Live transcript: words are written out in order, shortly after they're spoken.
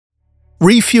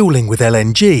Refueling with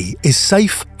LNG is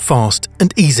safe, fast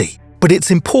and easy, but it's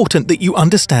important that you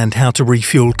understand how to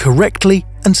refuel correctly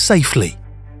and safely.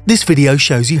 This video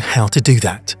shows you how to do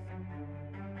that.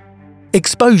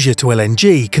 Exposure to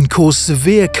LNG can cause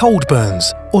severe cold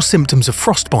burns or symptoms of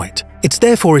frostbite. It's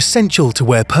therefore essential to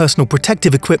wear personal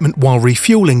protective equipment while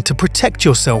refueling to protect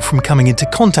yourself from coming into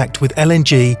contact with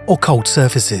LNG or cold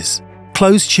surfaces.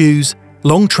 Closed shoes,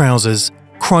 long trousers,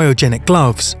 cryogenic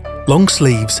gloves, long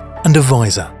sleeves and a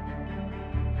visor.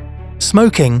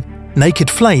 Smoking,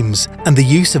 naked flames and the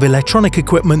use of electronic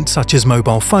equipment such as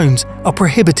mobile phones are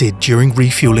prohibited during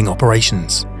refueling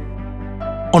operations.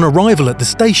 On arrival at the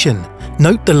station,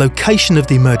 note the location of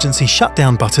the emergency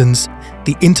shutdown buttons,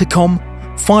 the intercom,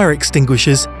 fire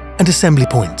extinguishers and assembly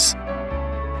points.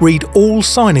 Read all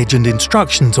signage and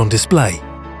instructions on display.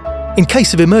 In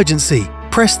case of emergency,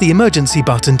 press the emergency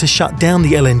button to shut down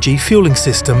the LNG fueling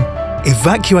system,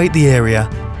 evacuate the area,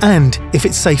 and, if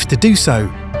it's safe to do so,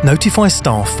 notify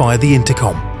staff via the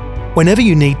intercom. Whenever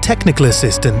you need technical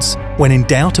assistance, when in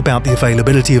doubt about the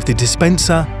availability of the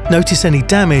dispenser, notice any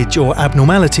damage or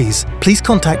abnormalities, please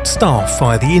contact staff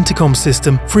via the intercom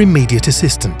system for immediate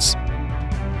assistance.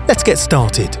 Let's get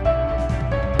started.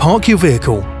 Park your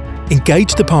vehicle,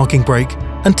 engage the parking brake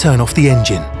and turn off the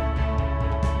engine.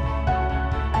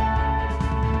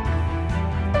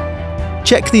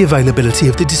 Check the availability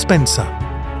of the dispenser.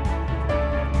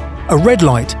 A red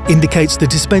light indicates the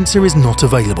dispenser is not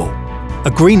available.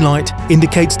 A green light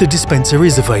indicates the dispenser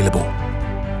is available.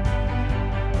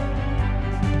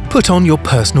 Put on your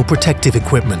personal protective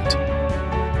equipment.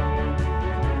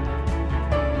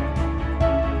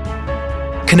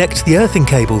 Connect the earthing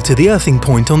cable to the earthing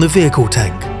point on the vehicle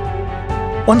tank.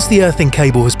 Once the earthing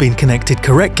cable has been connected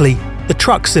correctly, the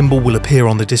truck symbol will appear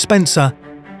on the dispenser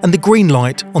and the green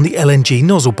light on the LNG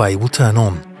nozzle bay will turn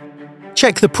on.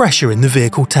 Check the pressure in the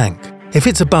vehicle tank. If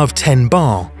it's above 10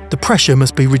 bar, the pressure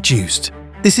must be reduced.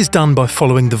 This is done by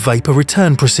following the vapour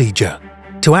return procedure.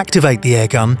 To activate the air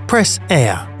gun, press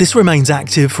air. This remains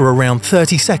active for around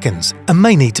 30 seconds and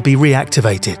may need to be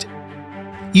reactivated.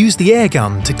 Use the air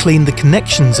gun to clean the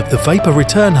connections of the vapour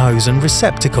return hose and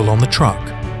receptacle on the truck.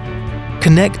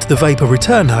 Connect the vapour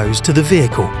return hose to the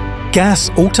vehicle. Gas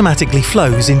automatically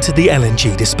flows into the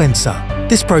LNG dispenser.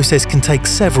 This process can take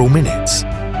several minutes.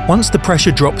 Once the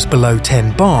pressure drops below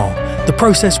 10 bar, the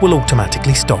process will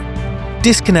automatically stop.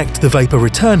 Disconnect the vapour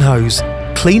return hose,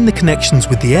 clean the connections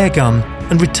with the air gun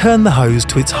and return the hose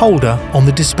to its holder on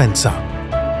the dispenser.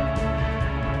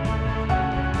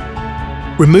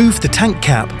 Remove the tank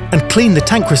cap and clean the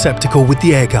tank receptacle with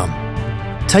the air gun.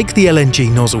 Take the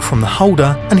LNG nozzle from the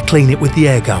holder and clean it with the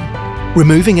air gun.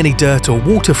 Removing any dirt or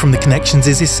water from the connections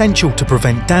is essential to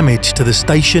prevent damage to the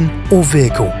station or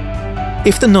vehicle.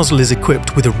 If the nozzle is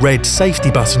equipped with a red safety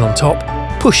button on top,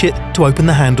 push it to open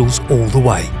the handles all the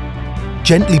way.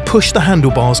 Gently push the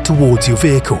handlebars towards your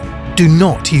vehicle. Do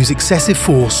not use excessive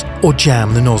force or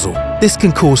jam the nozzle. This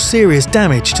can cause serious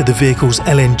damage to the vehicle's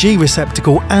LNG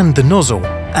receptacle and the nozzle,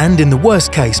 and in the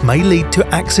worst case may lead to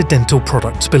accidental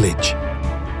product spillage.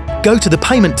 Go to the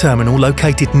payment terminal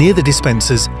located near the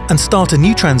dispensers and start a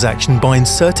new transaction by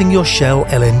inserting your Shell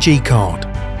LNG card.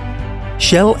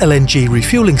 Shell LNG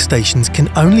refueling stations can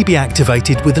only be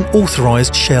activated with an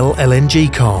authorised Shell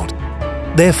LNG card.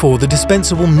 Therefore, the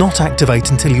dispenser will not activate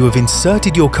until you have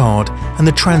inserted your card and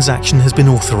the transaction has been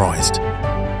authorised.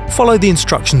 Follow the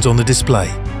instructions on the display.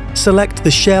 Select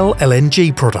the Shell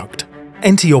LNG product.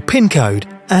 Enter your PIN code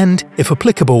and, if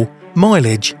applicable,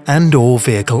 mileage and/or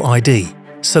vehicle ID.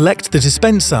 Select the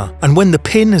dispenser, and when the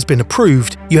PIN has been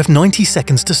approved, you have 90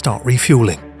 seconds to start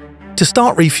refueling. To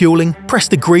start refueling, press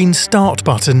the green Start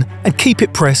button and keep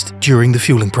it pressed during the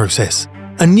fueling process.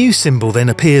 A new symbol then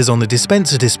appears on the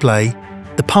dispenser display,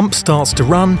 the pump starts to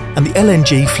run and the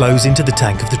LNG flows into the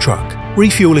tank of the truck.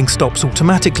 Refueling stops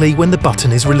automatically when the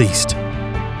button is released.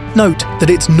 Note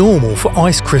that it's normal for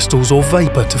ice crystals or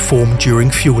vapour to form during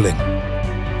fueling.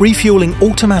 Refueling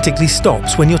automatically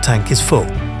stops when your tank is full.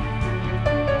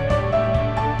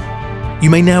 You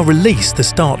may now release the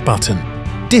Start button.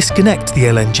 Disconnect the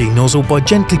LNG nozzle by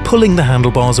gently pulling the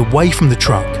handlebars away from the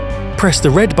truck. Press the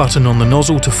red button on the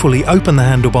nozzle to fully open the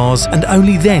handlebars and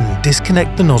only then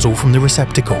disconnect the nozzle from the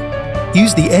receptacle.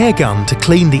 Use the air gun to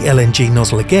clean the LNG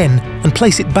nozzle again and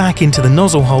place it back into the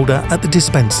nozzle holder at the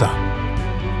dispenser.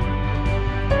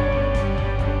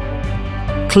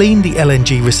 Clean the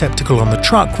LNG receptacle on the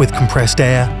truck with compressed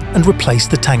air and replace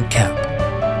the tank cap.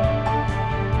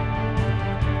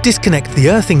 Disconnect the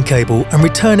earthing cable and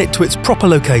return it to its proper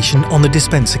location on the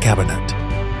dispenser cabinet.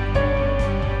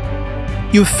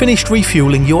 You have finished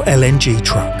refueling your LNG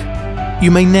truck. You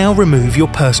may now remove your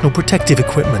personal protective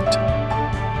equipment.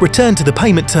 Return to the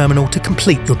payment terminal to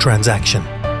complete your transaction.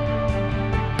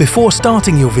 Before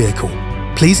starting your vehicle,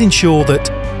 please ensure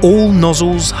that all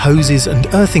nozzles, hoses and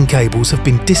earthing cables have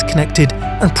been disconnected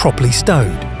and properly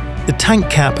stowed. The tank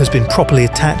cap has been properly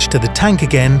attached to the tank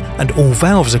again and all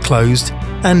valves are closed,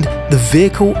 and the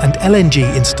vehicle and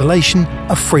LNG installation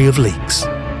are free of leaks.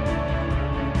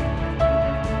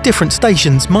 Different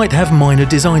stations might have minor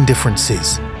design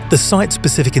differences. The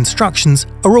site-specific instructions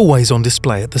are always on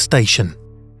display at the station.